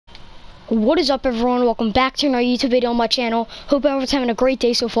What is up, everyone? Welcome back to another YouTube video on my channel. Hope everyone's having a great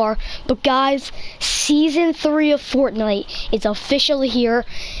day so far. But guys, season 3 of Fortnite is officially here.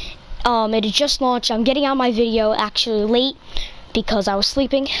 It just launched. I'm getting out my video actually late because I was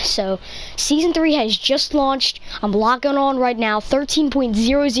sleeping. So season 3 has just launched. I'm logging on right now,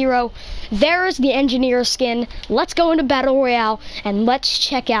 13.00. There's the engineer skin. Let's go into Battle Royale and let's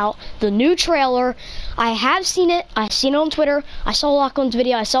check out the new trailer. I have seen it. I've seen it on Twitter. I saw Lachlan's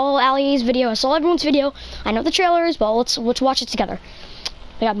video. I saw Ali's video. I saw everyone's video. I know what the trailer is, but let's watch it together.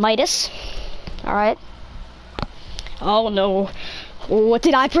 We got Midas. All right. Oh no. What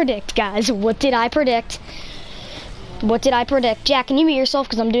did I predict, guys? What did I predict? What did I predict? Jack, can you mute yourself?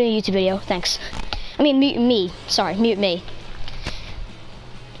 Because I'm doing a YouTube video. Thanks. I mean, mute me. Sorry, mute me.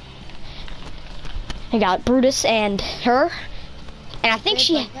 I got Brutus and her. And I think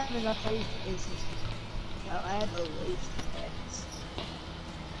she...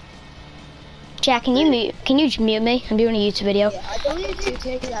 Jack, can you mute me? I'm doing a YouTube video. Yeah, I deleted 2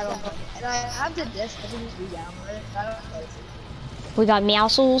 takes that on, and I have the disc. I can just re-download it. I don't know. We got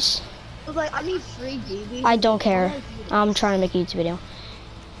Meowscles. But like, I need 3 DBs. I don't care. I'm trying to make a YouTube video.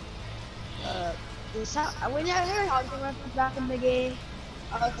 When I heard hunting rifles back in the game,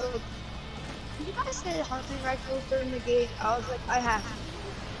 I was like, you guys said hunting rifles during the game. I was like, I have to.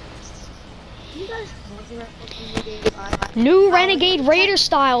 You guys hunting rifles in the game? New Renegade Raider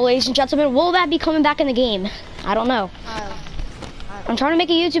style, ladies and gentlemen. Will that be coming back in the game? I don't know. I'm trying to make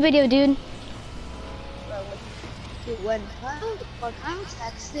a YouTube video, dude. When Kyle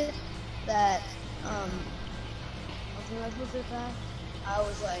texted that hunting rifles are back, I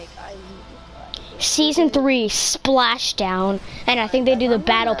was like, I need to try. Season 3 Splashdown, and I think they do the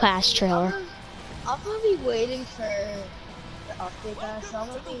Battle Pass trailer. I'm gonna be waiting for the update, guys. So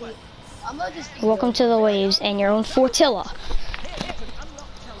I'm gonna just. Welcome to the waves and your own Fortilla.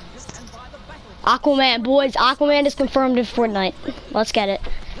 Aquaman, boys. Aquaman is confirmed in Fortnite. Let's get it.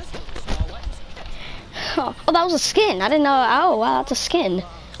 Oh, that was a skin. I didn't know. Oh, wow, that's a skin.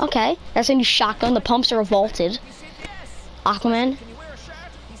 Okay, that's a new shotgun. The pumps are vaulted. Aquaman.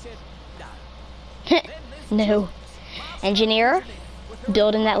 No. Engineer.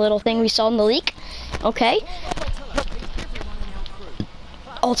 Building that little thing we saw in the leak. Okay.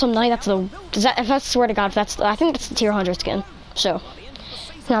 Ultimate Knight, that's the... if that's, swear to God, if that's... I think that's the tier 100 skin. So,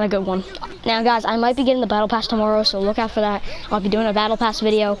 it's not a good one. Now, guys, I might be getting the Battle Pass tomorrow, so look out for that. I'll be doing a Battle Pass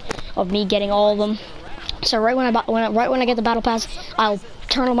video of me getting all of them. So, right when I get the Battle Pass, I'll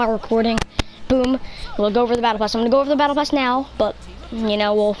turn on my recording. Boom. We'll go over the Battle Pass. I'm going to go over the Battle Pass now, but, you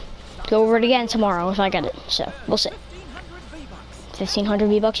know, we'll go over it again tomorrow if I get it. So, we'll see. 1,500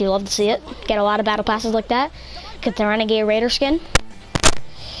 V-Bucks, you love to see it. Get a lot of battle passes like that. Get the Renegade Raider skin.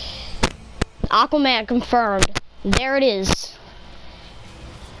 Aquaman confirmed. There it is.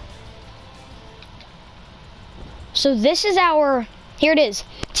 So this is our, here it is,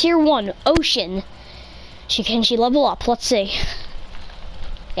 tier 1, Ocean. Can she level up? Let's see.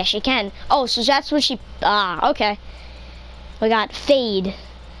 Yeah, she can. Oh, so that's what she, okay. We got Fade.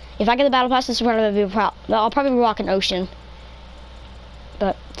 If I get the battle pass, this is probably I'll probably be rocking Ocean.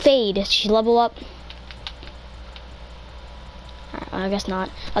 But Fade, she level up? I guess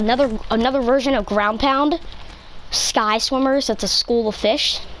not. Another version of Ground Pound. Sky Swimmers, that's a school of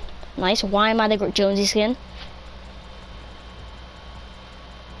fish. Nice. Why am I the Jonesy skin?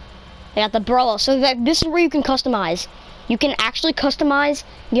 They got the umbrella. So this is where you can customize. You can actually customize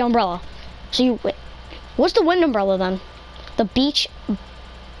the umbrella. So what's the wind umbrella then? The beach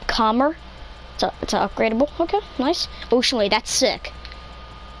calmer. It's upgradable. Okay, nice. Ocean Wave, that's sick.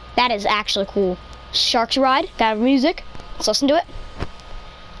 That is actually cool. Sharks Ride, got music. Let's listen to it.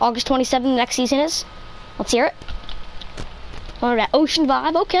 August 27th, the next season is. Let's hear it. Oh, that ocean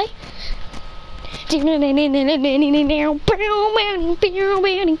vibe, okay.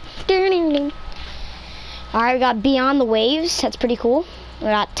 Alright, we got Beyond the Waves. That's pretty cool. We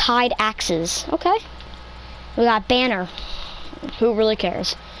got Tide Axes. Okay. We got Banner. Who really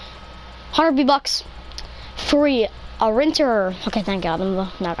cares? 100 V-Bucks. Free. A renter. Okay, thank God. I'm the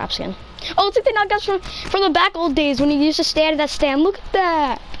knockoff skin. Oh, it's like the knockoffs from the back old days when you used to stand at that stand. Look at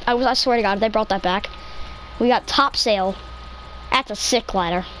that. I swear to God, they brought that back. We got Top Sail. That's a sick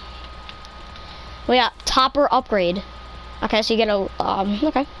glider. We got Topper Upgrade. Okay, so you get a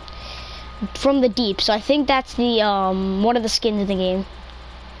okay. From the Deep. So I think that's the one of the skins in the game.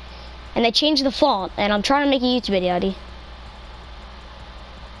 And they changed the font, and I'm trying to make a YouTube video, Eddie.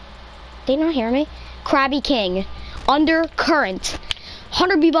 Did you not hear me? Krabby King. Undercurrent.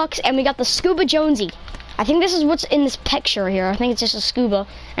 100 V-Bucks, and we got the Scuba Jonesy. I think this is what's in this picture here. I think it's just a scuba,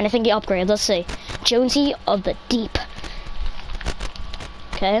 and I think the upgrade. Let's see. Jonesy of the Deep.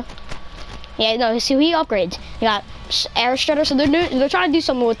 Okay. Yeah, no, see, he upgrades. You got air strutter, so they're trying to do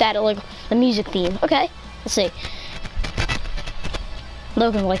something with that, like the music theme. Okay, let's see.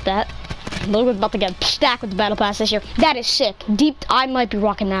 Logan like that. Logan's about to get stacked with the battle pass this year. That is sick. Deep, I might be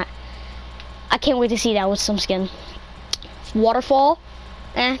rocking that. I can't wait to see that with some skin. Waterfall,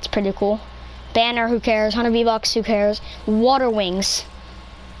 it's pretty cool. Banner, who cares? 100 V-Bucks, who cares? Water wings,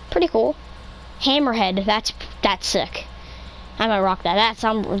 pretty cool. Hammerhead, that's sick. I might rock that.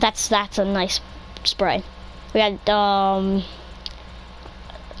 That's a nice spray. We got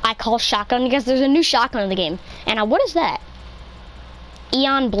I call shotgun because there's a new shotgun in the game. And what is that?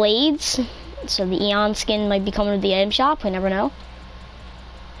 Eon blades. So the Eon skin might be coming to the item shop. We never know.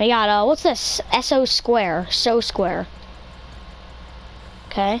 We got what's this? SO square. So square.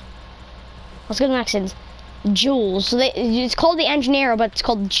 Okay. Let's go to the next one. Jules. So it's called the Engineer, but it's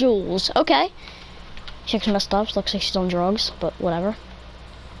called Jules. Okay. She's messed up. Looks like she's on drugs, but whatever.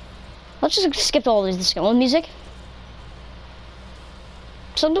 Let's just skip all these. This one music.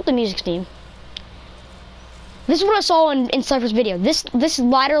 Something with the music theme. This is what I saw in Cypher's video. This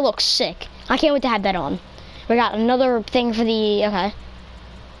lighter looks sick. I can't wait to have that on. We got another thing for the okay.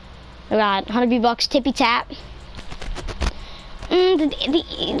 We got 100 V-Bucks, tippy tap.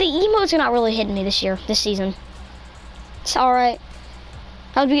 The emotes are not really hitting me this season. It's all right.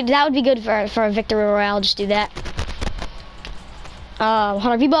 That would be good for a victory royale. Just do that.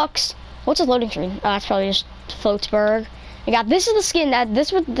 100 V-Bucks. What's a loading screen? That's probably just Floatsburg. We got this is the skin that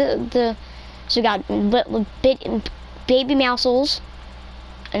this with the so we got baby mousels,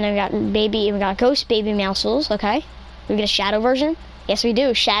 and then we got ghost baby mousels. Okay, we get a shadow version. Yes, we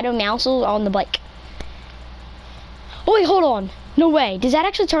do. Shadow mousels on the bike. Oh wait, hold on. No way. Does that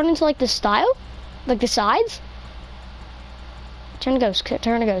actually turn into like the style, like the sides? Turn to ghost.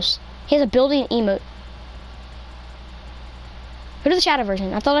 Turn to ghost. He has a building emote. Go to the shadow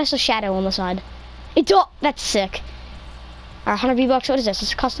version. I thought I saw shadow on the side. That's sick. Alright, 100 V-Bucks. What is this?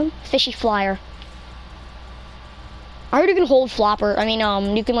 It's a custom fishy flyer. I heard you can hold flopper. I mean,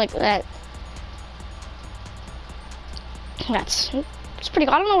 you can like that. It's pretty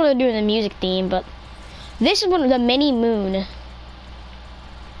cool. I don't know what they're doing in the music theme, but this is one of the mini moon.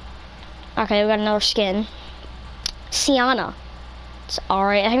 Okay, we got another skin. Sienna. It's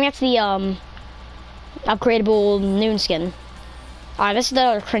alright. I think that's the upgradable noon skin. Alright, this is the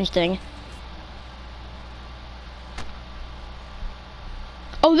other cringe thing.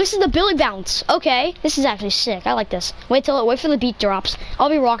 Oh, this is the Billy Bounce. Okay, this is actually sick. I like this. Wait for the beat drops. I'll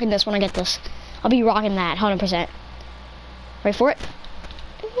be rocking this when I get this. I'll be rocking that 100%. Wait for it.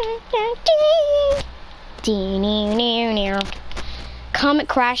 Comet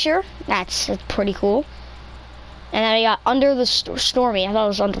Crasher. That's pretty cool. And then we got Under the Stormy. I thought it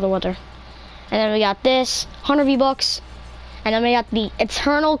was Under the Weather. And then we got this 100 V-Bucks. And then we got the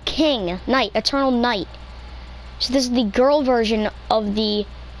Eternal King Knight. Eternal Knight. So this is the girl version of the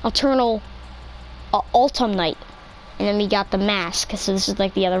Eternal Autumn Knight. And then we got the mask. So this is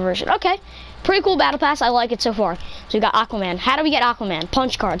like the other version. Okay. Pretty cool battle pass. I like it so far. So we got Aquaman. How do we get Aquaman?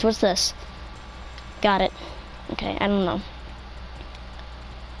 Punch cards. What's this? Got it. Okay, I don't know.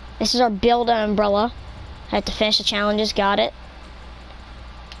 This is our build an umbrella. I have to finish the challenges. Got it.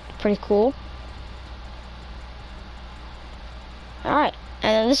 Pretty cool. Alright.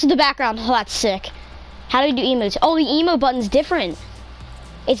 And then this is the background. Oh, that's sick. How do we do emotes? Oh, the emo button's different.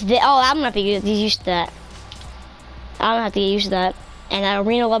 It's the I'm gonna have to get used to that. I'm gonna have to get used to that. And at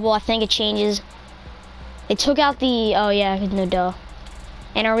arena level, I think it changes. They took out the no duh.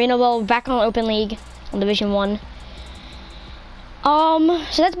 And arena level back on Open League on Division 1.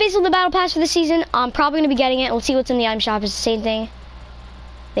 So that's basically the battle pass for this season. I'm probably gonna be getting it. We'll see what's in the item shop. It's the same thing.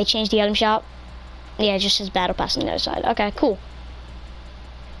 They changed the item shop. Yeah, it just says battle pass on the other side. Okay, cool.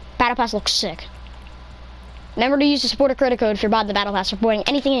 Battle pass looks sick. Remember to use the supporter credit code if you're buying the battle pass for supporting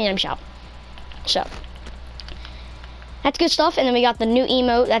anything in the item shop. So that's good stuff. And then we got the new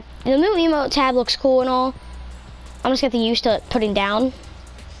emote. The new emote tab looks cool and all. I'm just getting used to putting down.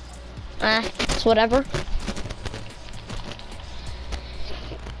 It's whatever.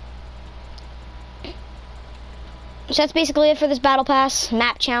 So that's basically it for this battle pass.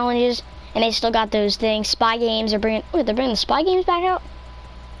 Map challenges, and they still got those things. Spy games. They're bringing the spy games back out.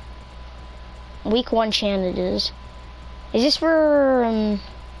 Week 1 challenges. Is this for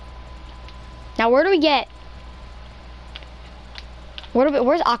now? Where do we get?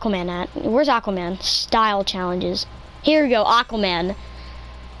 Where's Aquaman at? Where's Aquaman? Style challenges. Here we go, Aquaman.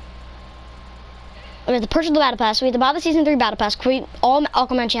 We have to purchase the battle pass. We have to buy the season 3 battle pass. Create all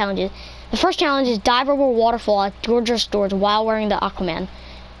Aquaman challenges. The first challenge is dive over a waterfall at gorgeous stores while wearing the Aquaman.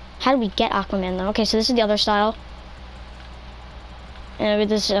 How do we get Aquaman though? Okay, so this is the other style. And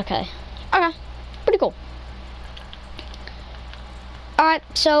this is okay. Okay, pretty cool. Alright,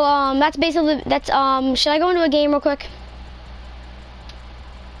 so that's basically should I go into a game real quick?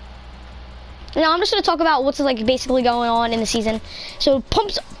 Now I'm just gonna talk about what's like basically going on in the season. So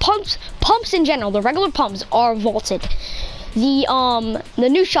pumps in general, the regular pumps are vaulted. The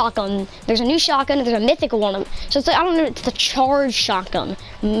new shotgun, there's a new shotgun, there's a mythical one. So it's like, I don't know, it's the charged shotgun.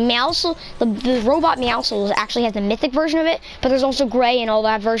 Mousel, the robot Mousel actually has the mythic version of it, but there's also gray and all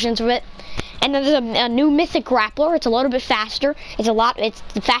that versions of it. And then there's a new mythic grappler. It's a little bit faster. It's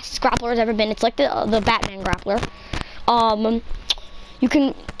the fastest grappler it's ever been. It's like the Batman grappler. You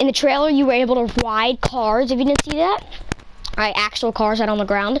can, in the trailer, you were able to ride cars, if you didn't see that. Right, actual cars out on the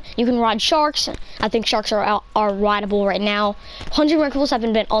ground. You can ride sharks. I think sharks are rideable right now. 100 rankables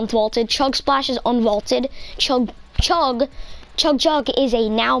haven't been unvaulted. Chug Splash is unvaulted. Chug Jug is a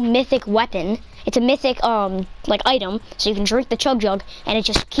now mythic weapon. It's a mythic, like, item. So you can drink the Chug Jug, and it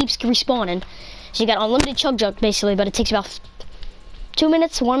just keeps respawning. So you got unlimited Chug Jug, basically, but it takes about 2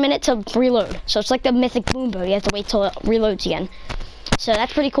 minutes, 1 minute to reload. So it's like the mythic Boom Bow. You have to wait till it reloads again. So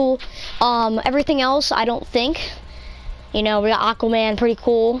that's pretty cool. Everything else, I don't think. You know, we got Aquaman, pretty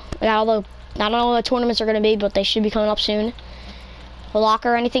cool. We got all the, I don't know what the tournaments are going to be, but they should be coming up soon. The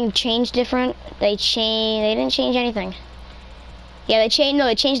locker, anything changed different? They didn't change anything. Yeah, they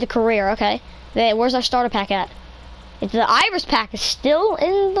changed the career, okay. Where's our starter pack at? The Iris pack is still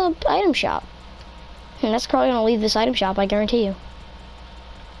in the item shop. And that's probably going to leave this item shop, I guarantee you.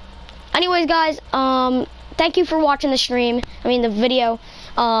 Anyways, guys, thank you for watching the stream. I mean, the video.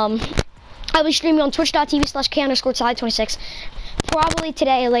 I'll be streaming on twitch.tv/k_side26 probably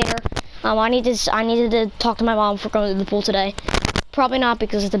today or later. I needed to talk to my mom for going to the pool today. Probably not,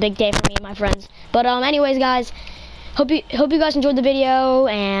 because it's a big day for me and my friends. But anyways, guys, hope you guys enjoyed the video,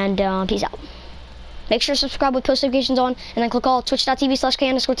 and peace out. Make sure to subscribe with post notifications on, and then click all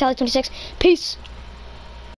twitch.tv/k_side26. Peace.